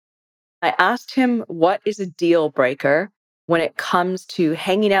I asked him what is a deal breaker when it comes to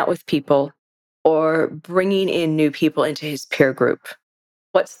hanging out with people or bringing in new people into his peer group.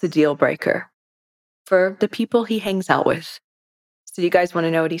 What's the deal breaker for the people he hangs out with? So you guys want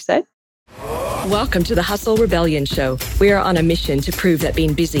to know what he said? Welcome to the Hustle Rebellion Show. We are on a mission to prove that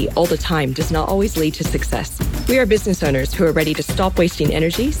being busy all the time does not always lead to success. We are business owners who are ready to stop wasting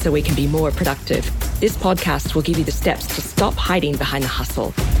energy so we can be more productive. This podcast will give you the steps to stop hiding behind the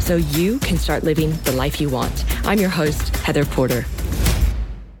hustle so you can start living the life you want. I'm your host, Heather Porter.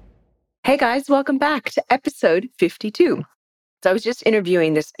 Hey guys, welcome back to episode 52. So I was just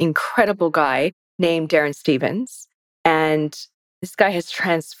interviewing this incredible guy named Darren Stevens, and this guy has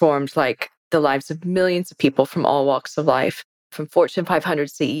transformed the lives of millions of people from all walks of life, from Fortune 500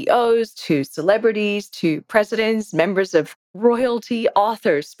 CEOs to celebrities to presidents, members of royalty,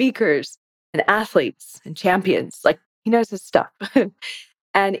 authors, speakers, and athletes and champions. He knows his stuff.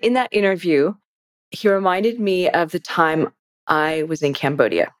 And in that interview, he reminded me of the time I was in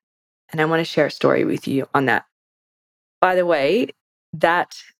Cambodia. And I want to share a story with you on that. By the way,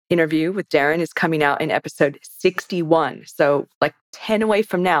 that interview with Darren is coming out in episode 61. So 10 away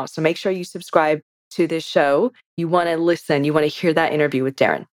from now. So make sure you subscribe to this show. You want to listen. You want to hear that interview with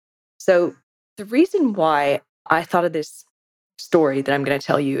Darren. So the reason why I thought of this story that I'm going to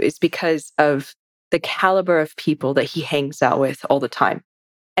tell you is because of the caliber of people that he hangs out with all the time.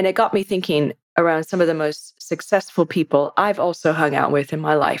 And it got me thinking around some of the most successful people I've also hung out with in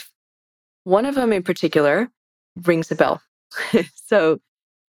my life. One of them in particular rings a bell. So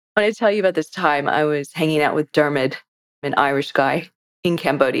I want to tell you about this time I was hanging out with Dermot, an Irish guy in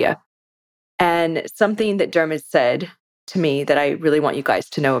Cambodia, and something that Dermot said to me that I really want you guys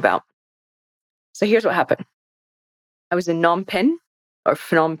to know about. So here's what happened. I was in Phnom Penh, or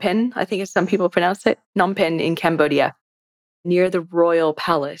Phnom Penh, I think as some people pronounce it, Phnom Penh in Cambodia, near the Royal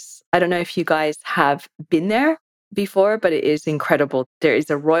Palace. I don't know if you guys have been there before, but it is incredible. There is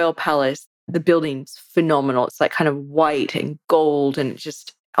a Royal Palace. The building's phenomenal. It's kind of white and gold and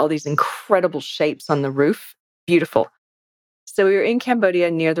just all these incredible shapes on the roof. Beautiful. So we were in Cambodia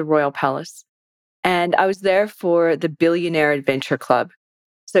near the Royal Palace, and I was there for the Billionaire Adventure Club.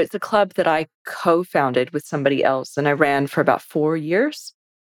 So it's a club that I co-founded with somebody else, and I ran for about 4 years.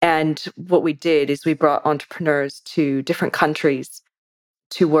 And what we did is we brought entrepreneurs to different countries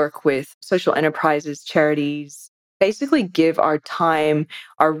to work with social enterprises, charities, basically give our time,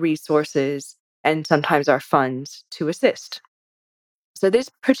 our resources, and sometimes our funds to assist. So this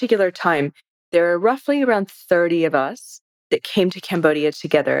particular time, there were roughly around 30 of us that came to Cambodia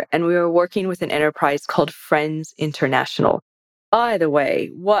together, and we were working with an enterprise called Friends International. By the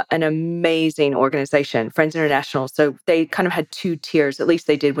way, what an amazing organization, Friends International. So they kind of had two tiers, at least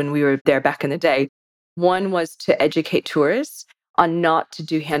they did when we were there back in the day. One was to educate tourists on not to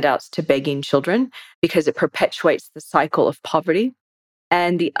do handouts to begging children because it perpetuates the cycle of poverty.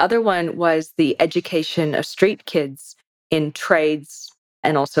 And the other one was the education of street kids in trades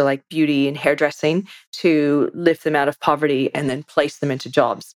and also beauty and hairdressing to lift them out of poverty and then place them into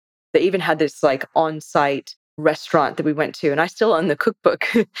jobs. They even had this on-site restaurant that we went to, and I still own the cookbook.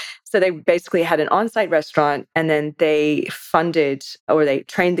 So they basically had an on-site restaurant, and then they funded or they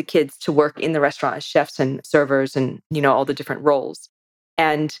trained the kids to work in the restaurant as chefs and servers and, all the different roles.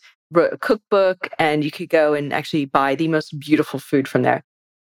 And wrote a cookbook, and you could go and actually buy the most beautiful food from there.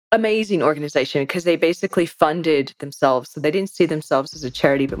 Amazing organization because they basically funded themselves. So they didn't see themselves as a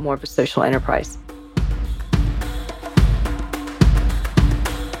charity, but more of a social enterprise.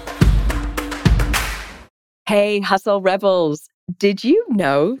 Hey, Hustle Rebels. Did you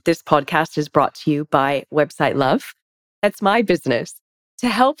know this podcast is brought to you by Website Love? That's my business. To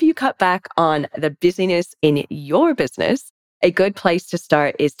help you cut back on the busyness in your business, a good place to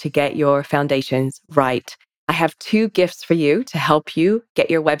start is to get your foundations right. I have 2 gifts for you to help you get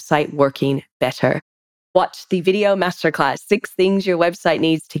your website working better. Watch the video masterclass, 6 things your website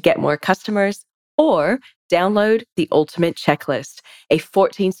needs to get more customers, or download the Ultimate Checklist, a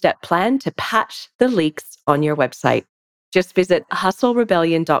 14-step plan to patch the leaks on your website. Just visit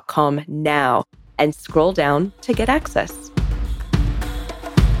hustlerebellion.com now and scroll down to get access.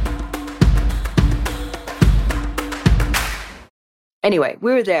 Anyway,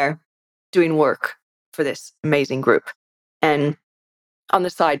 we were there doing work for this amazing group. And on the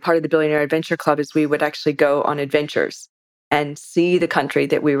side, part of the Billionaire Adventure Club is we would actually go on adventures and see the country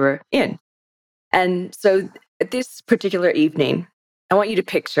that we were in. And so this particular evening, I want you to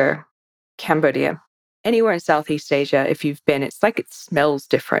picture Cambodia. Anywhere in Southeast Asia, if you've been, it's it smells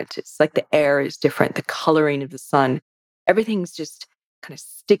different. It's the air is different, the coloring of the sun. Everything's just kind of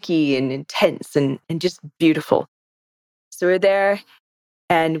sticky and intense and just beautiful. So we're there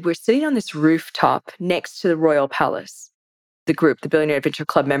And we're sitting on this rooftop next to the Royal Palace, the group, the Billionaire Adventure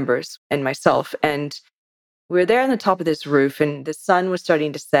Club members and myself. And we were there on the top of this roof and the sun was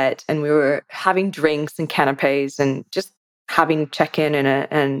starting to set and we were having drinks and canapes and just having check-in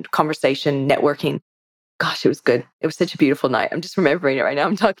and conversation, networking. Gosh, it was good. It was such a beautiful night. I'm just remembering it right now.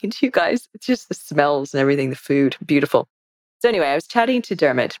 I'm talking to you guys. It's just the smells and everything, the food, beautiful. So anyway, I was chatting to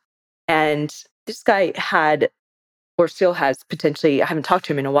Dermot and this guy had, or still has potentially, I haven't talked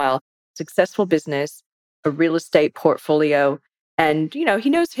to him in a while, successful business, a real estate portfolio. And, he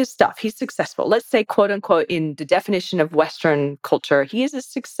knows his stuff. He's successful. Let's say, quote unquote, in the definition of Western culture, he is a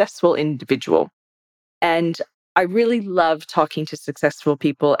successful individual. And I really love talking to successful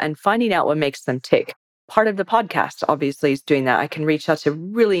people and finding out what makes them tick. Part of the podcast, obviously, is doing that. I can reach out to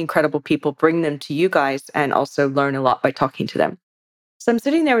really incredible people, bring them to you guys, and also learn a lot by talking to them. So I'm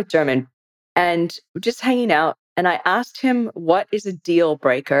sitting there with Dermot and just hanging out. And I asked him, what is a deal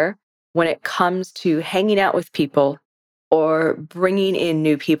breaker when it comes to hanging out with people or bringing in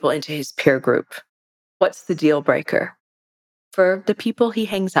new people into his peer group? What's the deal breaker for the people he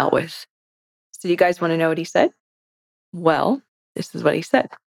hangs out with? So you guys want to know what he said? Well, this is what he said.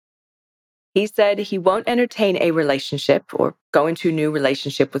 He said he won't entertain a relationship or go into a new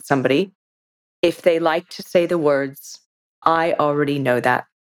relationship with somebody if they like to say the words, I already know that.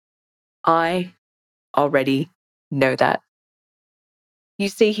 I already know that. You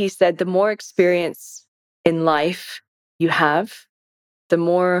see, he said, the more experience in life you have, the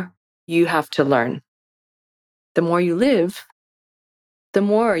more you have to learn. The more you live, the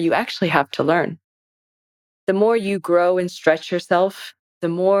more you actually have to learn. The more you grow and stretch yourself, the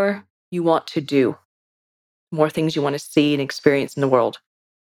more you want to do, more things you want to see and experience in the world.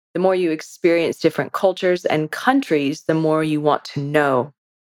 The more you experience different cultures and countries, the more you want to know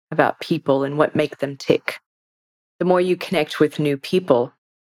about people and what make them tick. The more you connect with new people,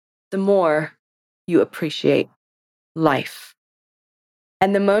 the more you appreciate life.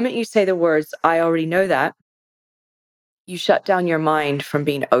 And the moment you say the words, I already know that, you shut down your mind from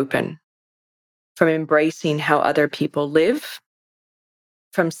being open, from embracing how other people live,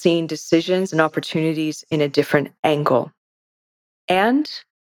 from seeing decisions and opportunities in a different angle, and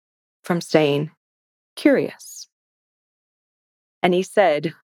from staying curious. And he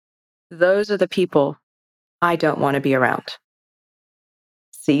said, those are the people I don't want to be around.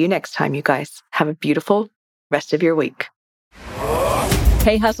 See you next time, you guys. Have a beautiful rest of your week.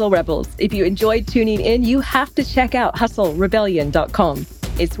 Hey, Hustle Rebels. If you enjoyed tuning in, you have to check out hustlerebellion.com.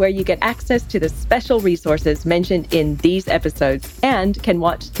 It's where you get access to the special resources mentioned in these episodes and can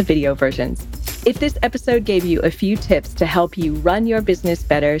watch the video versions. If this episode gave you a few tips to help you run your business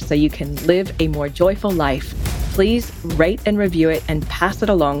better so you can live a more joyful life, please rate and review it and pass it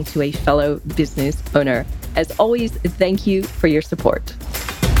along to a fellow business owner. As always, thank you for your support.